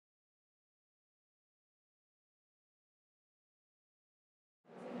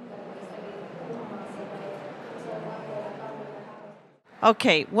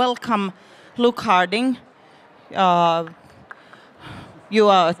Okay, welcome, Luke Harding. You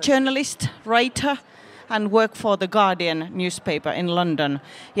are a journalist, writer, and work for the Guardian newspaper in London.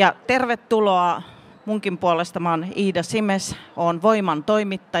 Ja tervetuloa munkin puolesta. Mä oon Iida Simes, oon Voiman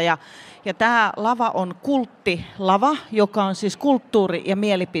toimittaja. Ja tää lava on Kultti-lava, joka on siis Kulttuuri- ja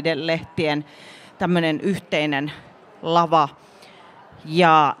mielipidelehtien tämmönen yhteinen lava.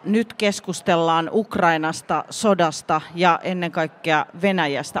 Ja nyt keskustellaan Ukrainasta, sodasta ja ennen kaikkea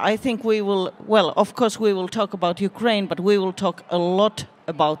Venäjästä. I think we will, well, of course we will talk about Ukraine, but we will talk a lot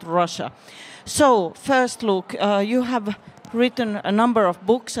about Russia. So, first Luke, you have written a number of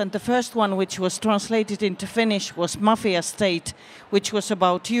books, and the first one, which was translated into Finnish, was Mafia State, which was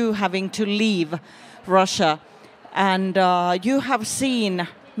about you having to leave Russia. And you have seen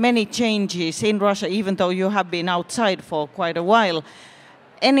many changes in Russia, even though you have been outside for quite a while.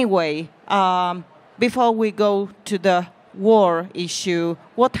 Anyway, before we go to the war issue,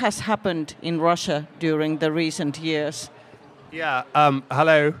 what has happened in Russia during the recent years? Yeah,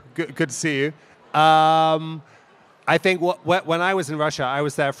 hello, good to see you. I think when I was in Russia, I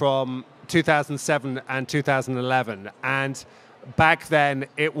was there from 2007 and 2011. And back then,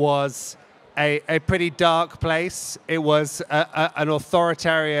 it was a pretty dark place. It was an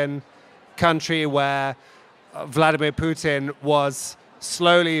authoritarian country where Vladimir Putin was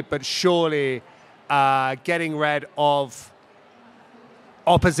slowly but surely getting rid of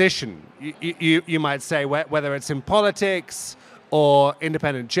opposition, you might say, whether it's in politics or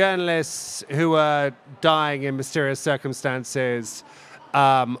independent journalists who are dying in mysterious circumstances,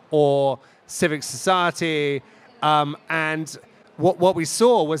 or civic society. And what we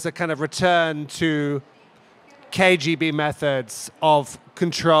saw was a kind of return to KGB methods of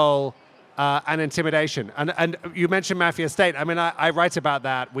control and intimidation. And you mentioned Mafia State. I mean, I write about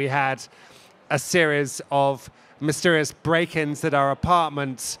that. We had a series of mysterious break-ins at our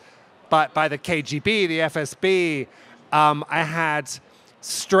apartments by the KGB, the FSB. I had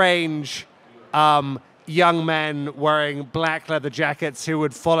strange young men wearing black leather jackets who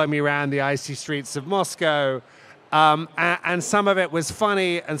would follow me around the icy streets of Moscow. And some of it was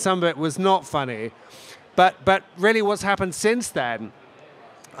funny and some of it was not funny. But really what's happened since then,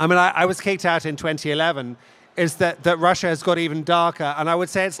 I mean, I was kicked out in 2011, is that Russia has got even darker. And I would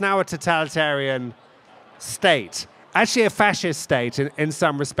say it's now a totalitarian state, actually a fascist state in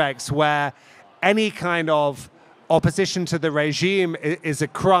some respects, where any kind of opposition to the regime is a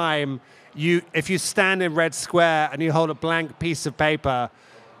crime. If you stand in Red Square and you hold a blank piece of paper,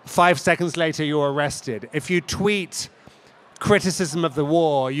 5 seconds later you're arrested. If you tweet criticism of the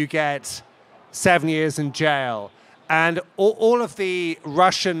war, you get 7 years in jail. And all of the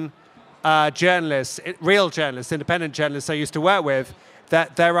Russian journalists, real journalists, independent journalists I used to work with,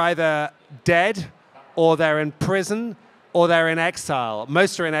 that they're either dead or they're in prison or they're in exile.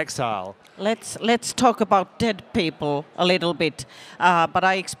 Most are in exile. Let's talk about dead people a little bit, but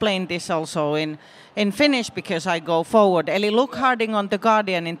I explain this also in Finnish because I go forward. Eli Luke Harding on The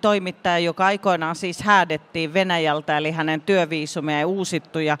Guardianin toimittaja, joka aikoinaan siis häädettiin Venäjältä, eli hänen työviisumia ei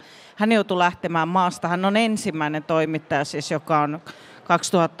uusittu ja hän joutui lähtemään maasta. Hän on ensimmäinen toimittaja siis, joka on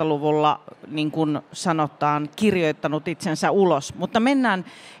 2000-luvulla, niin kuin sanotaan, kirjoittanut itsensä ulos. Mutta mennään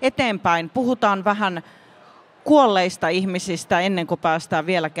eteenpäin. Puhutaan vähän kuolleista ihmisistä ennen kuin päästään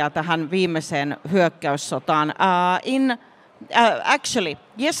vieläkään tähän viimeiseen hyökkäyssotaan. Actually,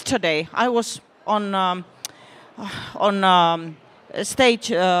 yesterday I was on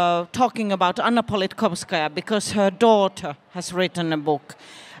stage talking about Anna Politkovskaya because her daughter has written a book.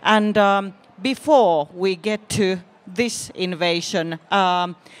 And before we get to this invasion,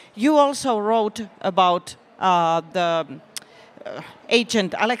 you also wrote about the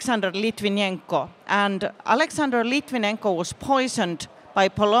agent Alexander Litvinenko. And Alexander Litvinenko was poisoned by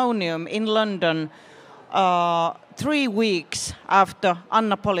polonium in London 3 weeks after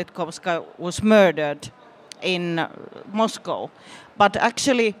Anna Politkovskaya was murdered in Moscow. But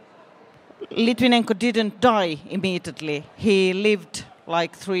actually, Litvinenko didn't die immediately. He lived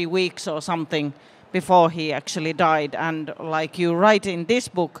like 3 weeks or something before he actually died. And like you write in this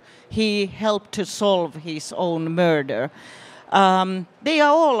book, he helped to solve his own murder. They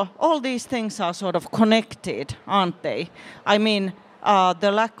are all these things are sort of connected, aren't they? I mean,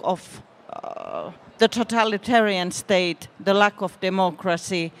 the lack of the totalitarian state, the lack of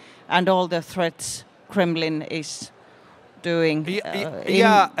democracy, and all the threats Kremlin is doing.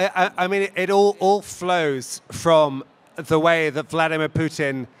 I mean, it all flows from the way that Vladimir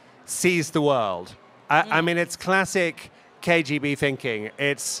Putin sees the world. I mean, it's classic KGB thinking.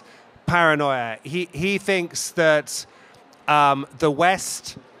 It's paranoia. He thinks that the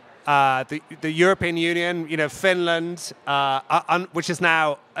West the European Union, Finland, which is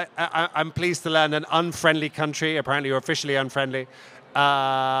now, I'm pleased to learn, an unfriendly country, apparently, or officially unfriendly.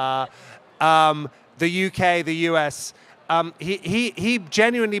 The UK, the US. He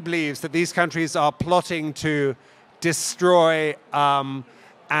genuinely believes that these countries are plotting to destroy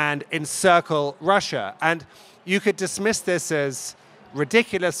and encircle Russia. And you could dismiss this as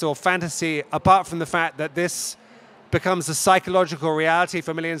ridiculous or fantasy, apart from the fact that this becomes a psychological reality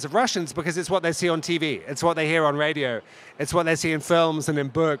for millions of Russians because it's what they see on TV, it's what they hear on radio, it's what they see in films and in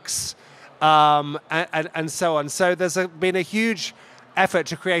books, and so on. So there's been a huge effort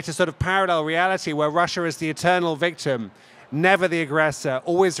to create a sort of parallel reality where Russia is the eternal victim, never the aggressor,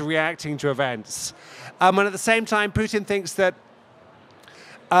 always reacting to events. And at the same time, Putin thinks that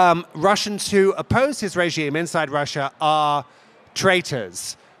Russians who oppose his regime inside Russia are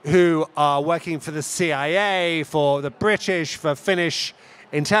traitors who are working for the CIA, for the British, for Finnish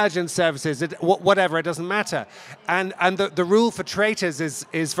intelligence services, whatever, it doesn't matter. And the rule for traitors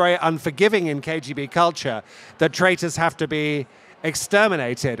is very unforgiving in KGB culture, that traitors have to be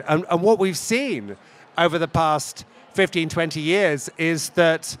exterminated. And what we've seen over the past 15, 20 years is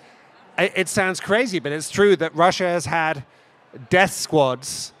that, it sounds crazy, but it's true that Russia has had death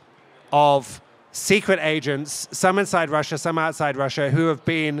squads of secret agents, some inside Russia, some outside Russia, who have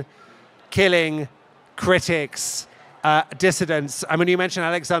been killing critics, dissidents. I mean, you mentioned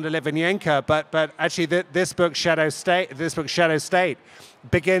Alexander Litvinenko, but actually this book, Shadow State,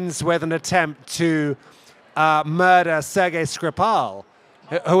 begins with an attempt to murder Sergei Skripal,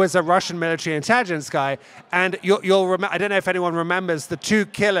 who is a Russian military intelligence guy. And I don't know if anyone remembers the two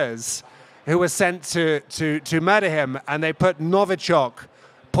killers who were sent to murder him, and they put Novichok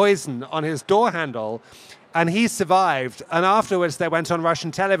poison on his door handle, and he survived. And afterwards they went on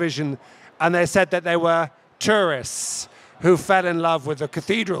Russian television and they said that they were tourists who fell in love with the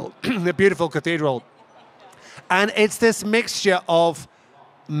cathedral, the beautiful cathedral. And it's this mixture of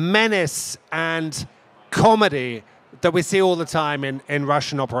menace and comedy that we see all the time in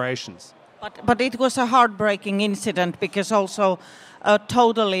Russian operations. But it was a heartbreaking incident because also a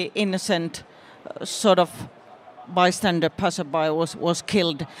totally innocent sort of bystander passerby was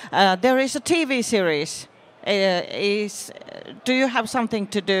killed. There is a TV series. Do you have something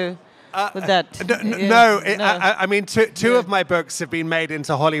to do with that? No. I mean, two of my books have been made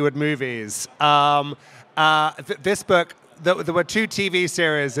into Hollywood movies. This book, there were two TV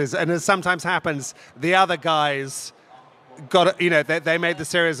series, and as sometimes happens, the other guys they made the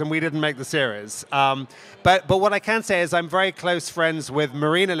series and we didn't make the series. But what I can say is I'm very close friends with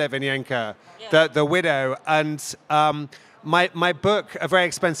Marina Litvinenko, the widow, and my book, A Very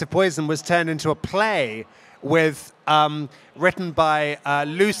Expensive Poison, was turned into a play with written by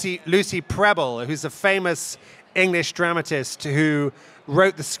Lucy Prebble, who's a famous English dramatist who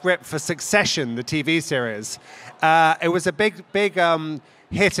wrote the script for Succession, the TV series. It was a big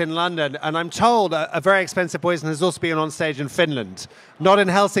hit in London, and I'm told A Very Expensive Poison has also been on stage in Finland, not in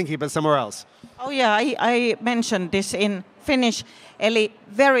Helsinki, but somewhere else. Oh yeah, I mentioned this in Finnish. Eli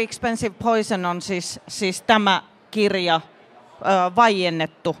Very Expensive Poison on siis tämä kirja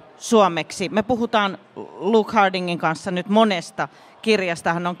vaiennettu suomeksi. Me puhutaan Luke Hardingin kanssa nyt monesta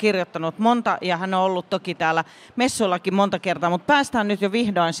kirjasta. Hän on kirjoittanut monta ja hän on ollut toki täällä messuillakin monta kertaa, mutta päästään nyt jo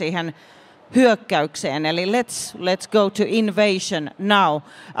vihdoin siihen hyökkäykseen. Eli let's go to invasion now.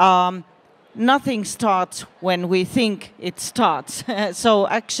 Nothing starts when we think it starts. So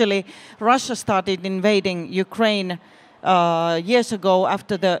actually Russia started invading Ukraine years ago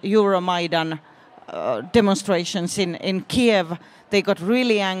after the Euromaidan demonstrations in Kiev. They got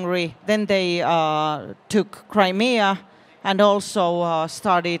really angry. Then they took Crimea and also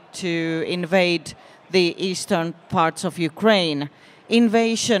started to invade the eastern parts of Ukraine.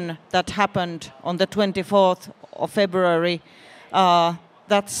 Invasion that happened on the 24th of February,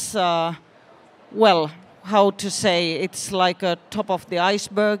 that's, well, how to say, it's like a top of the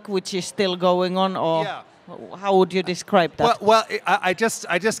iceberg, which is still going on, or how would you describe that? Well, I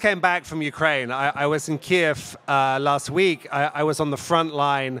just came back from Ukraine. I was in Kiev last week. I was on the front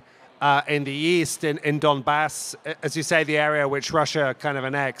line in the east, in Donbass, as you say, the area which Russia kind of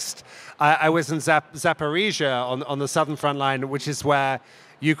annexed. I was in Zaporizhia on the southern front line, which is where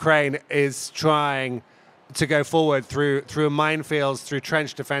Ukraine is trying to go forward through minefields, through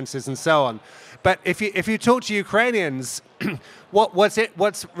trench defenses, and so on. But if you talk to Ukrainians,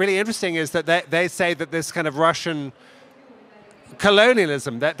 what's really interesting is that they say that this kind of Russian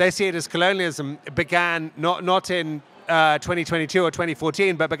colonialism, that they see it as colonialism, began not in 2022 or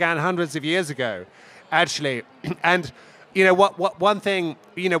 2014, but began hundreds of years ago, actually. And one thing,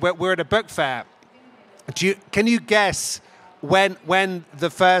 we're at a book fair. Can you guess when the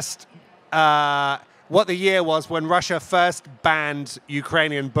first what the year was when Russia first banned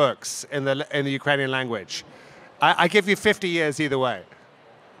Ukrainian books in the Ukrainian language. I give you 50 years either way.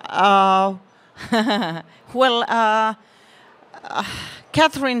 Well,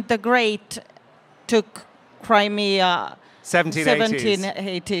 Catherine the Great took Crimea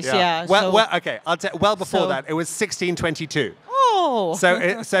 1780s, yeah. Well, okay. Well before that, it was 1622. Oh. So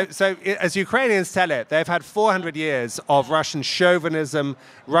as Ukrainians tell it, they've had 400 years of Russian chauvinism,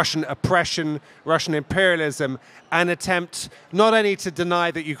 Russian oppression, Russian imperialism, an attempt not only to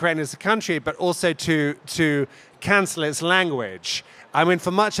deny that Ukraine is a country, but also to cancel its language. I mean,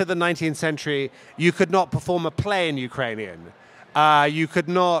 for much of the 19th century, you could not perform a play in Ukrainian. You could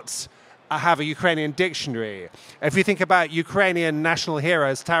not have a Ukrainian dictionary. If you think about Ukrainian national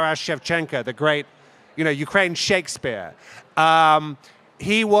heroes, Taras Shevchenko, the great, Ukraine Shakespeare,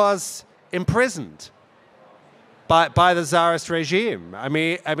 he was imprisoned by the Tsarist regime. I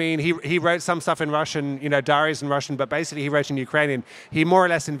mean, he wrote some stuff in Russian, diaries in Russian, but basically he wrote in Ukrainian. He more or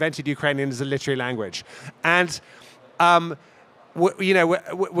less invented Ukrainian as a literary language. And if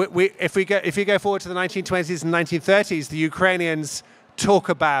you go forward to the 1920s and 1930s, the Ukrainians talk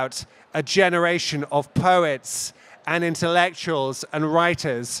about a generation of poets and intellectuals and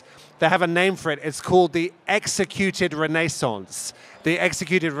writers. They have a name for it. It's called the Executed Renaissance. The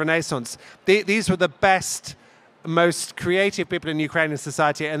Executed Renaissance. These were the best, most creative people in Ukrainian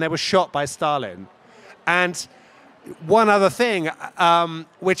society, and they were shot by Stalin. And one other thing,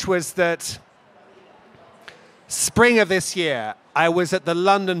 which was that spring of this year, I was at the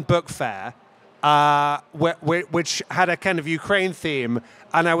London Book Fair, which had a kind of Ukraine theme,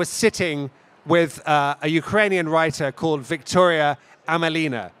 and I was sitting with a Ukrainian writer called Victoria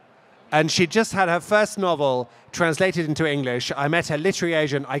Amelina. And she just had her first novel translated into English. I met her literary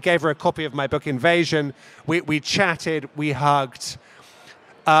agent. I gave her a copy of my book, Invasion. We chatted, we hugged.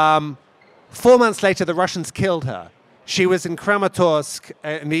 4 months later, the Russians killed her. She was in Kramatorsk,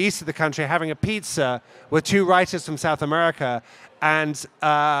 in the east of the country, having a pizza with 2 writers from South America, and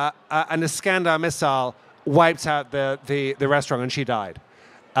an Iskander missile wiped out the restaurant, and she died.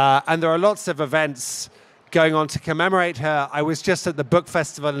 And there are lots of events going on to commemorate her. I was just at the book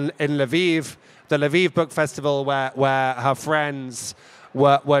festival in Lviv, the Lviv Book Festival, where her friends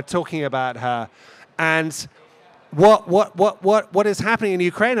were talking about her. And what is happening in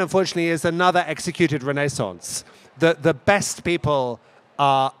Ukraine, unfortunately, is another executed renaissance. The best people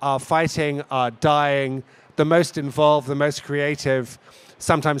are fighting, are dying, the most involved, the most creative,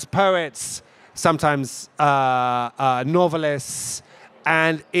 sometimes poets, sometimes novelists.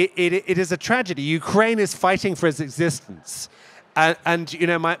 And it is a tragedy. Ukraine is fighting for its existence. And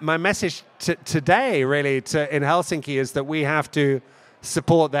my message today, really, in Helsinki is that we have to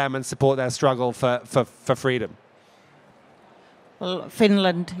support them and support their struggle for freedom. Well,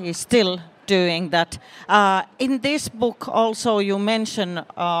 Finland is still doing that. In this book also you mention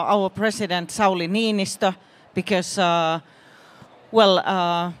our president Sauli Niinistö, because,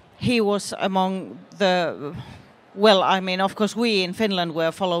 he was among the... Well, I mean, of course, we in Finland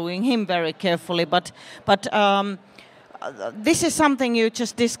were following him very carefully, but this is something you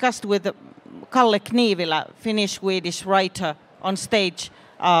just discussed with Kalle Kniivilä, Finnish-Swedish writer, on stage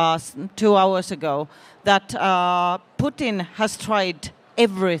 2 hours ago, that Putin has tried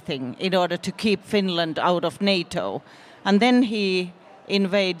everything in order to keep Finland out of NATO, and then he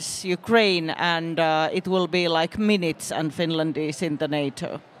invades Ukraine, and it will be like minutes, and Finland is in the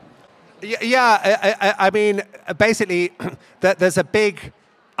NATO. Yeah, I mean, basically, there's a big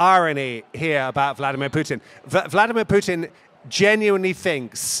irony here about Vladimir Putin. Vladimir Putin genuinely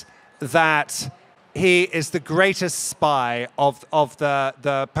thinks that he is the greatest spy of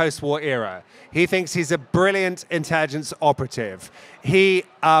the post-war era. He thinks he's a brilliant intelligence operative. He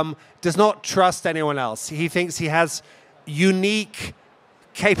does not trust anyone else. He thinks he has unique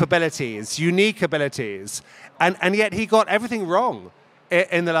capabilities, unique abilities, and yet he got everything wrong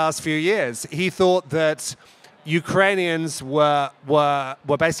in the last few years. He thought that Ukrainians were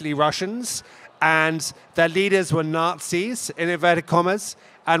basically Russians, and their leaders were Nazis, in inverted commas,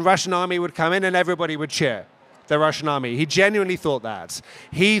 and Russian army would come in and everybody would cheer the Russian army. He genuinely thought that.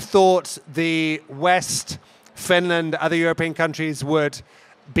 He thought the West, Finland, other European countries would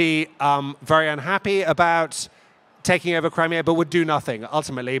be very unhappy about taking over Crimea, but would do nothing,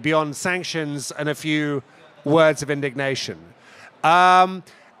 ultimately, beyond sanctions and a few words of indignation. And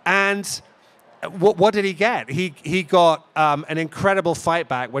what did he get? He got an incredible fight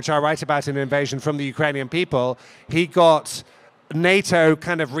back, which I write about in Invasion, from the Ukrainian people. He got NATO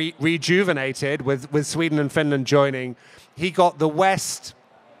kind of rejuvenated with Sweden and Finland joining. He got the West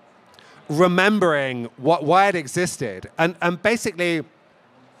remembering why it existed. And basically,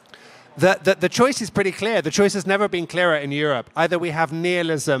 the choice is pretty clear. The choice has never been clearer in Europe. Either we have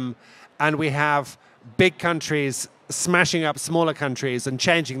nihilism and we have big countries smashing up smaller countries and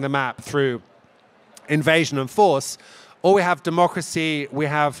changing the map through invasion and force, or we have democracy, we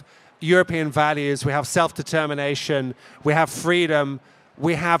have European values, we have self-determination, we have freedom,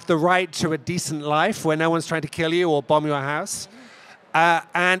 we have the right to a decent life where no one's trying to kill you or bomb your house.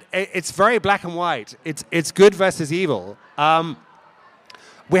 And it's very black and white. It's good versus evil.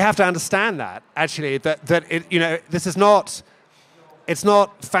 We have to understand that, actually, that it, this is not... It's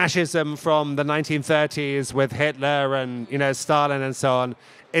not fascism from the 1930s with Hitler and Stalin and so on.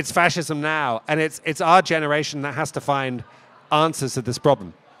 It's fascism now, and it's our generation that has to find answers to this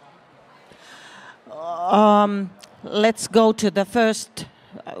problem. Let's go to the first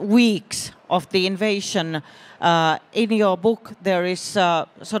weeks of the invasion. In your book, there is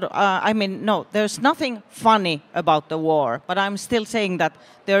there's nothing funny about the war, but I'm still saying that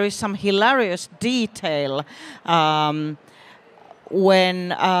there is some hilarious detail.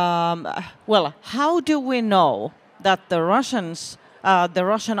 How do we know that the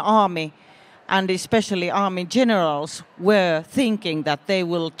Russian army, and especially army generals, were thinking that they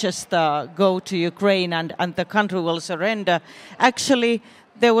will just go to Ukraine and the country will surrender? Actually,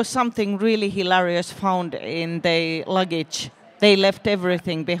 there was something really hilarious found in their luggage. They left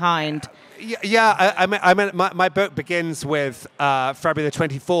everything behind. My book begins with February the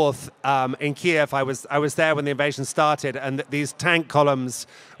 24th in Kiev. I was there when the invasion started, and these tank columns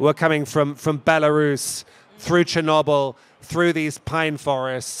were coming from Belarus through Chernobyl, through these pine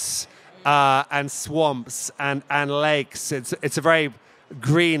forests and swamps and lakes. It's a very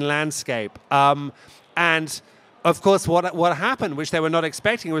green landscape. And of course, what happened, which they were not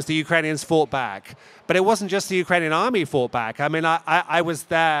expecting, was the Ukrainians fought back. But it wasn't just the Ukrainian army fought back. I mean, I was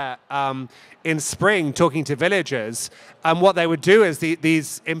there in spring talking to villagers, and what they would do is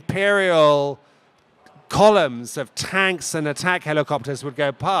these imperial columns of tanks and attack helicopters would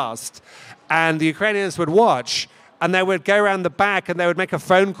go past, and the Ukrainians would watch, and they would go around the back and they would make a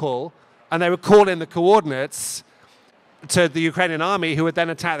phone call, and they would call in the coordinates to the Ukrainian army, who would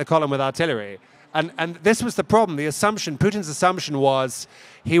then attack the column with artillery. And this was the problem. Putin's assumption was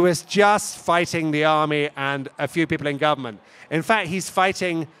he was just fighting the army and a few people in government. In fact, he's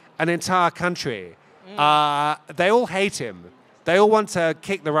fighting an entire country. They all hate him. They all want to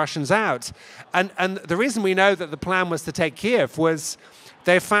kick the Russians out. And the reason we know that the plan was to take Kiev was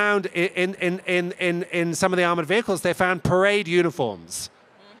they found in some of the armored vehicles, they found parade uniforms.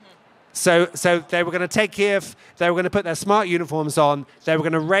 So they were going to take Kiev, they were going to put their smart uniforms on, they were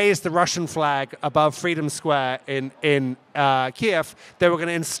going to raise the Russian flag above Freedom Square in Kiev, they were going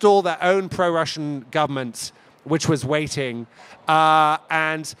to install their own pro-Russian government, which was waiting,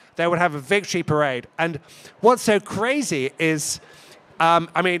 and they would have a victory parade. And what's so crazy is,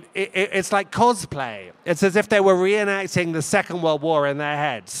 it's like cosplay. It's as if they were reenacting the Second World War in their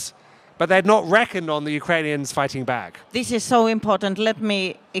heads. But they'd not reckoned on the Ukrainians fighting back. This is so important. Let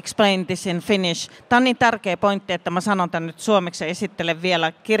me explain this in Finnish. Tämä on niin tärkeä pointti, että mä sanon tämän nyt suomeksi ja esittelen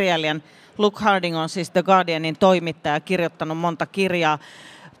vielä kirjailijan. Luke Harding on siis The Guardianin toimittaja, kirjoittanut monta kirjaa.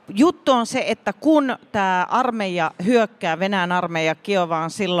 Juttu on se, että kun tämä armeija hyökkää, Venäjän armeija Kiovaan,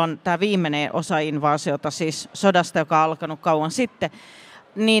 silloin tämä viimeinen osa invaasiota, siis sodasta, joka on alkanut kauan sitten,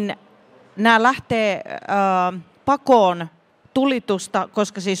 niin nämä lähtee pakoon tulitusta,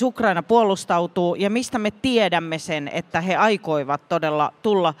 koska siis Ukraina puolustautuu, ja mistä me tiedämme sen, että he aikoivat todella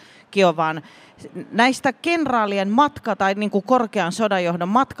tulla Kiovaan. Näistä kenraalien tai niin kuin korkean sodanjohdon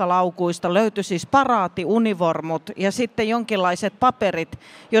matkalaukuista löytyi siis paraatiunivormut ja sitten jonkinlaiset paperit,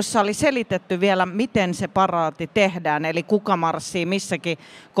 jossa oli selitetty vielä, miten se paraati tehdään, eli kuka marssii missäkin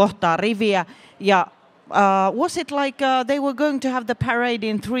kohtaa riviä. Ja was it like they were going to have the parade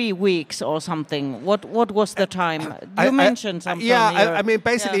in 3 weeks or something? What was the time? You mentioned something.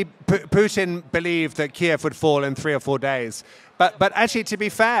 Basically, Putin believed that Kiev would fall in 3 or 4 days. But actually, to be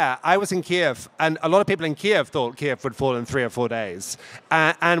fair, I was in Kiev, and a lot of people in Kiev thought Kiev would fall in 3 or 4 days.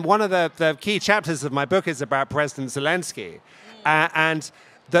 And one of the key chapters of my book is about President Zelensky. And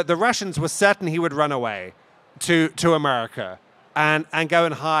the Russians were certain he would run away to America. And go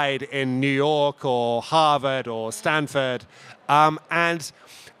and hide in New York or Harvard or Stanford. And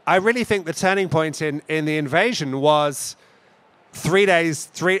I really think the turning point in the invasion was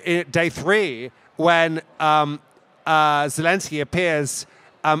day 3, when Zelensky appears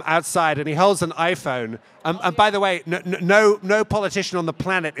outside and he holds an iPhone. And by the way, no politician on the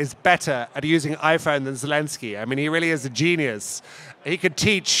planet is better at using an iPhone than Zelensky. I mean, he really is a genius. He could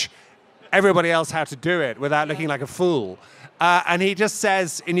teach everybody else how to do it without looking like a fool. And he just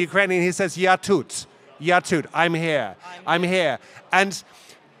says, in Ukrainian, he says, "Ya tut, I'm here, I'm here." And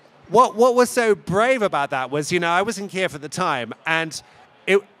what was so brave about that was, I was in Kiev at the time, and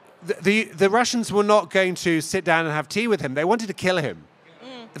the Russians were not going to sit down and have tea with him. They wanted to kill him.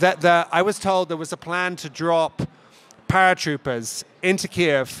 I was told there was a plan to drop paratroopers into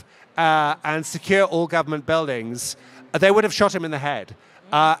Kiev and secure all government buildings. They would have shot him in the head.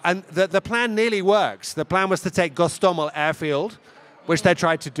 And the plan nearly worked. The plan was to take Gostomel airfield, which they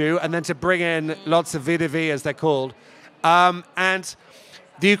tried to do, and then to bring in lots of VDV, as they're called. And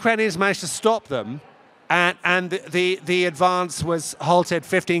the Ukrainians managed to stop them, and the advance was halted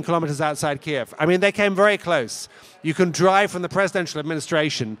 15 kilometers outside Kiev. I mean, they came very close. You can drive from the presidential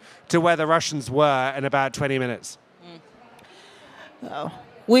administration to where the Russians were in about 20 minutes.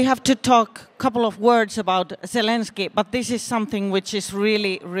 We have to talk a couple of words about Zelensky, but this is something which is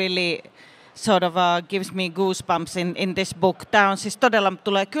really sort of gives me goosebumps in this book. Tämä on siis todella,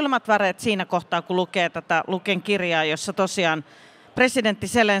 tulee kylmät väreet siinä kohtaa, kun lukee tätä Luken kirjaa, jossa tosiaan presidentti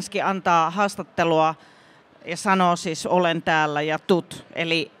Zelensky antaa haastattelua ja sanoo siis olen täällä ja tut.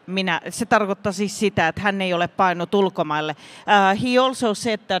 Eli se tarkoittaa siis sitä, että hän ei ole painut ulkomaille. He also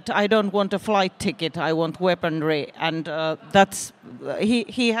said that I don't want a flight ticket, I want weaponry. And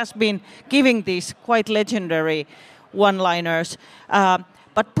he has been giving these quite legendary one-liners.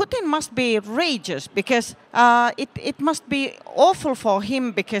 But Putin must be rageous because it must be awful for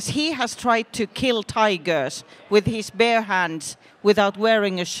him because he has tried to kill tigers with his bare hands without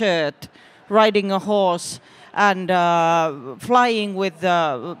wearing a shirt, riding a horse and flying with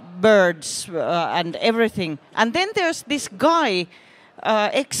birds and everything. And then there's this guy,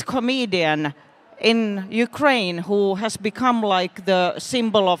 ex-comedian in Ukraine who has become like the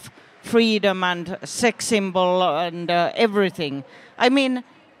symbol of freedom and sex symbol and everything. I mean,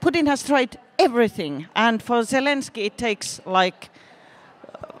 Putin has tried everything, and for Zelensky it takes like.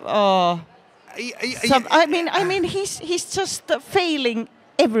 I mean, he's just failing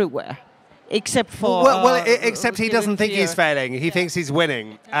everywhere, except for. Except he doesn't think he's failing. He thinks he's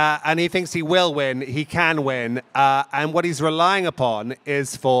winning, and he thinks he will win. He can win, and what he's relying upon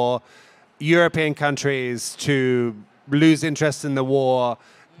is for European countries to lose interest in the war,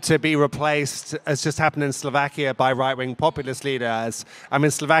 to be replaced, as just happened in Slovakia, by right-wing populist leaders. I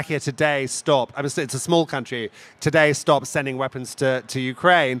mean, Slovakia today stopped, it's a small country, today stopped sending weapons to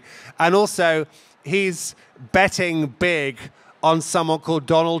Ukraine. And also, he's betting big on someone called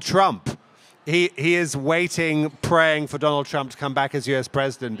Donald Trump. He is waiting, praying for Donald Trump to come back as US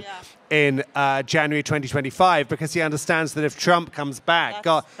president in January 2025, because he understands that if Trump comes back,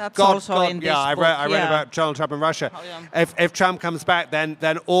 I read about Donald Trump in Russia. Oh, yeah. If Trump comes back,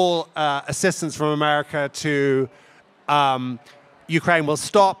 then all assistance from America to Ukraine will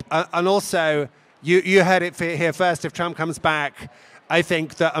stop. And also, you heard it here first. If Trump comes back, I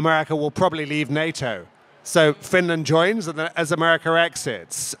think that America will probably leave NATO. So Finland joins as America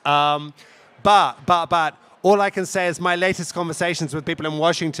exits. But all I can say is my latest conversations with people in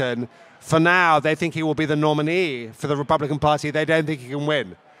Washington, for now, they think he will be the nominee for the Republican Party. They don't think he can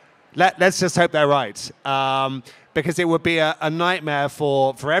win. Let's just hope they're right. Because it would be a nightmare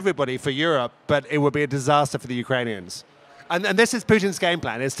for everybody, for Europe, but it would be a disaster for the Ukrainians. And this is Putin's game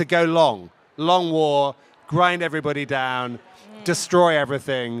plan, is to go long war, grind everybody down, destroy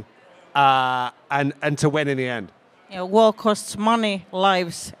everything, and to win in the end. Yeah, war costs money,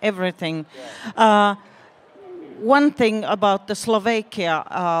 lives, everything. One thing about the Slovakia,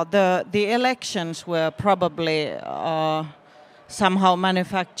 the elections were probably somehow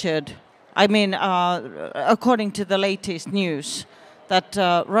manufactured. I mean, according to the latest news, that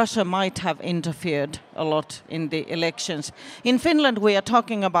Russia might have interfered a lot in the elections. In Finland, we are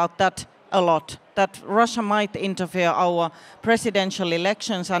talking about that a lot, that Russia might interfere our presidential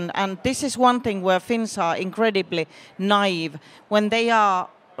elections. And this is one thing where Finns are incredibly naive. When they are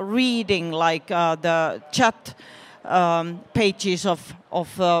reading like the chat pages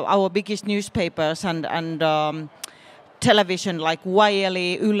of our biggest newspapers and television like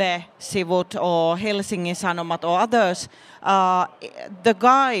YLE, Yle Sivut or Helsingin Sanomat or others, the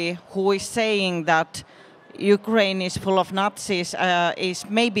guy who is saying that Ukraine is full of Nazis is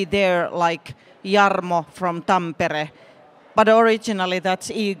maybe there like Jarmo from Tampere. But originally,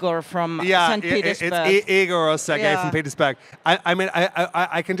 that's Igor from St. Petersburg. It's Igor or Sergei from Petersburg. I mean,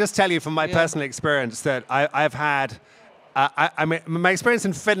 I can just tell you from my personal experience that I've had. I mean, my experience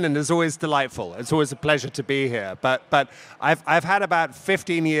in Finland is always delightful. It's always a pleasure to be here. But I've had about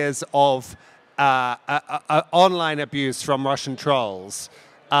 15 years of online abuse from Russian trolls,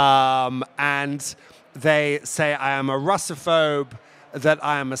 and they say I am a Russophobe, that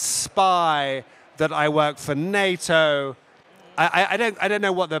I am a spy, that I work for NATO. I don't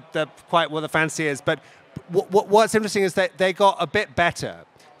know what the quite what the fancy is, but what's interesting is that they got a bit better.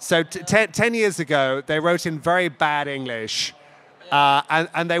 So 10 years ago, they wrote in very bad English,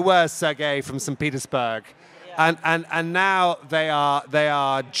 and they were Sergei from St. Petersburg, and now they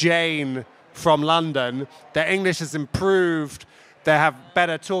are Jane from London. Their English has improved. They have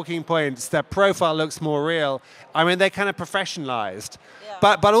better talking points. Their profile looks more real. I mean, they kind of professionalized.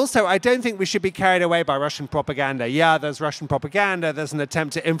 Yeah. But also, I don't think we should be carried away by Russian propaganda. Yeah, there's Russian propaganda. There's an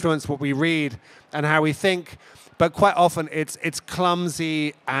attempt to influence what we read and how we think. But quite often, it's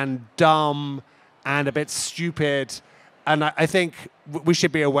clumsy and dumb and a bit stupid. And I think we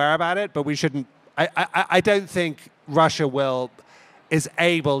should be aware about it, but we shouldn't. I don't think Russia is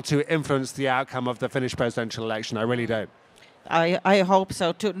able to influence the outcome of the Finnish presidential election. I really don't. I hope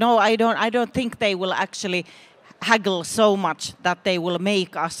so too. No, I don't think they will actually haggle so much that they will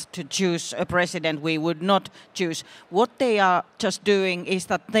make us to choose a president we would not choose. What they are just doing is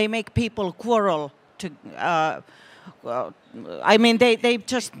that they make people quarrel to. I mean, they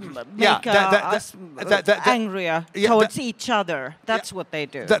just make us angrier towards each other. That's what they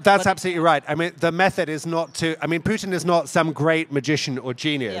do. That's absolutely right. I mean, the method is not to. I mean, Putin is not some great magician or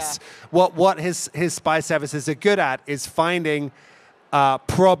genius. Yeah. What his spy services are good at is finding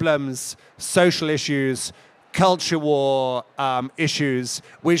problems, social issues, culture war issues,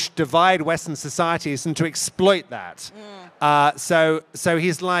 which divide Western societies, and to exploit that. So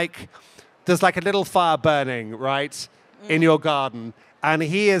he's like. There's like a little fire burning, right, in your garden. And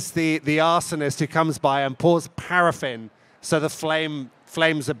he is the arsonist who comes by and pours paraffin so the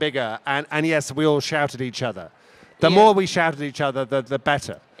flames are bigger. And yes, we all shout at each other. The more we shout at each other, the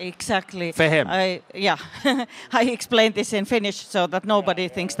better. Exactly. For him. I explained this in Finnish so that nobody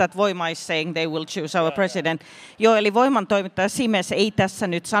thinks that Voima is saying they will choose our president. Joo, eli Voiman toimittaja Simes ei tässä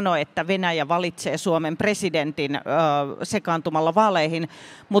nyt sano, että Venäjä valitsee Suomen presidentin sekaantumalla vaaleihin,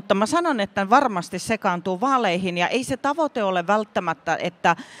 mutta mä sanon, että varmasti sekaantuu vaaleihin ja ei se tavoite ole välttämättä,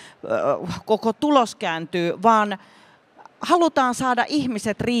 että koko tulos kääntyy, vaan halutaan saada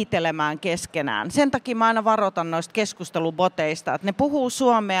ihmiset riitelemään keskenään. Sen takia mä aina varoitan noista keskusteluboteista, että ne puhuu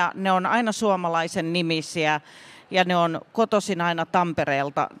suomea, ne on aina suomalaisen nimisiä ja ne on kotoisin aina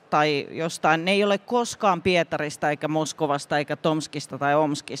Tampereelta tai jostain. Ne ei ole koskaan Pietarista eikä Moskovasta eikä Tomskista tai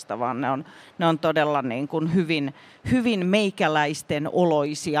Omskista, vaan ne on todella niin kuin hyvin meikäläisten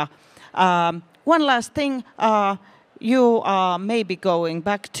oloisia. One last thing, you are maybe going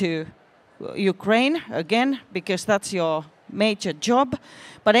back to Ukraine again because that's your major job,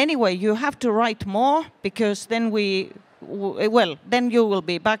 but anyway you have to write more because then then you will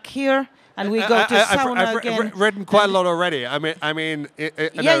be back here and we go to sauna again. I've written quite a lot already. I mean.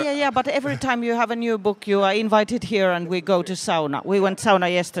 Yeah. But every time you have a new book, you are invited here and we go to sauna. We went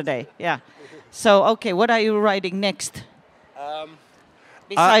sauna yesterday. Yeah. So okay, what are you writing next?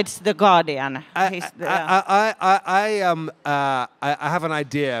 Besides The Guardian. I have an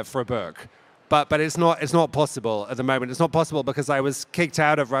idea for a book, but it's not possible at the moment. It's not possible because I was kicked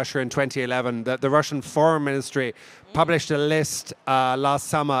out of Russia in 2011. The Russian Foreign Ministry published a list last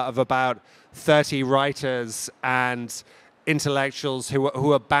summer of about 30 writers and intellectuals who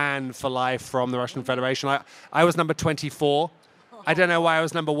were banned for life from the Russian Federation. I was number 24. I don't know why I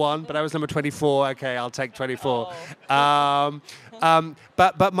was number 1, but I was number 24. Okay, I'll take 24.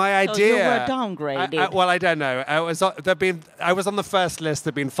 But my idea. So you were downgraded. Well, I don't know. I was on the first list.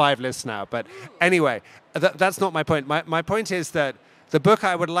 There've been 5 lists now. But anyway, that's not my point. My point is that the book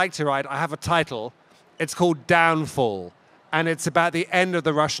I would like to write, I have a title. It's called Downfall, and it's about the end of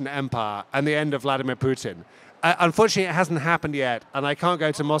the Russian Empire and the end of Vladimir Putin. Unfortunately, it hasn't happened yet, and I can't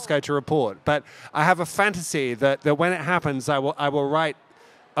go to Moscow to report. But I have a fantasy that when it happens, I will write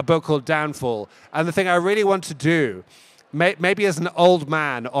a book called Downfall. And the thing I really want to do, maybe as an old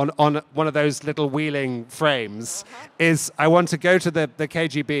man on one of those little wheeling frames, is I want to go to the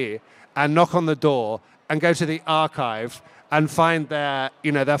KGB and knock on the door and go to the archive and find their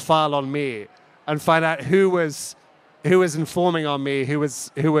file on me and find out who was informing on me, who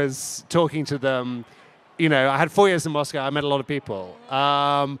was talking to them. You know, I had 4 years in Moscow. I met a lot of people.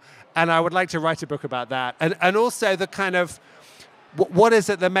 And I would like to write a book about that. And also the kind of, what is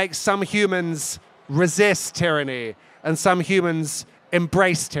it that makes some humans resist tyranny and some humans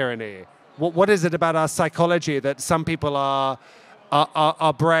embrace tyranny? What is it about our psychology that some people are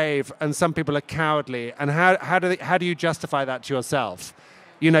brave and some people are cowardly? And how do you justify that to yourself?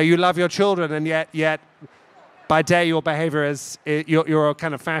 You know, you love your children and yet by day your behavior is you're a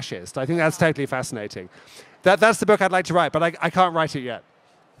kind of fascist. I think that's totally fascinating. That's the book I'd like to write, but I can't write it yet.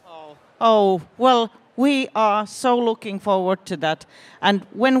 Oh, well, we are so looking forward to that. And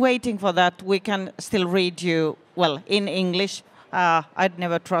when waiting for that, we can still read you, well, in English, I'd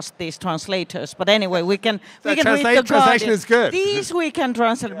never trust these translators, but anyway, we can read the translation Guardian. is good. These we can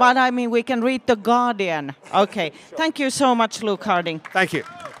translate, but I mean we can read the Guardian. Okay, thank you so much, Luke Harding. Thank you.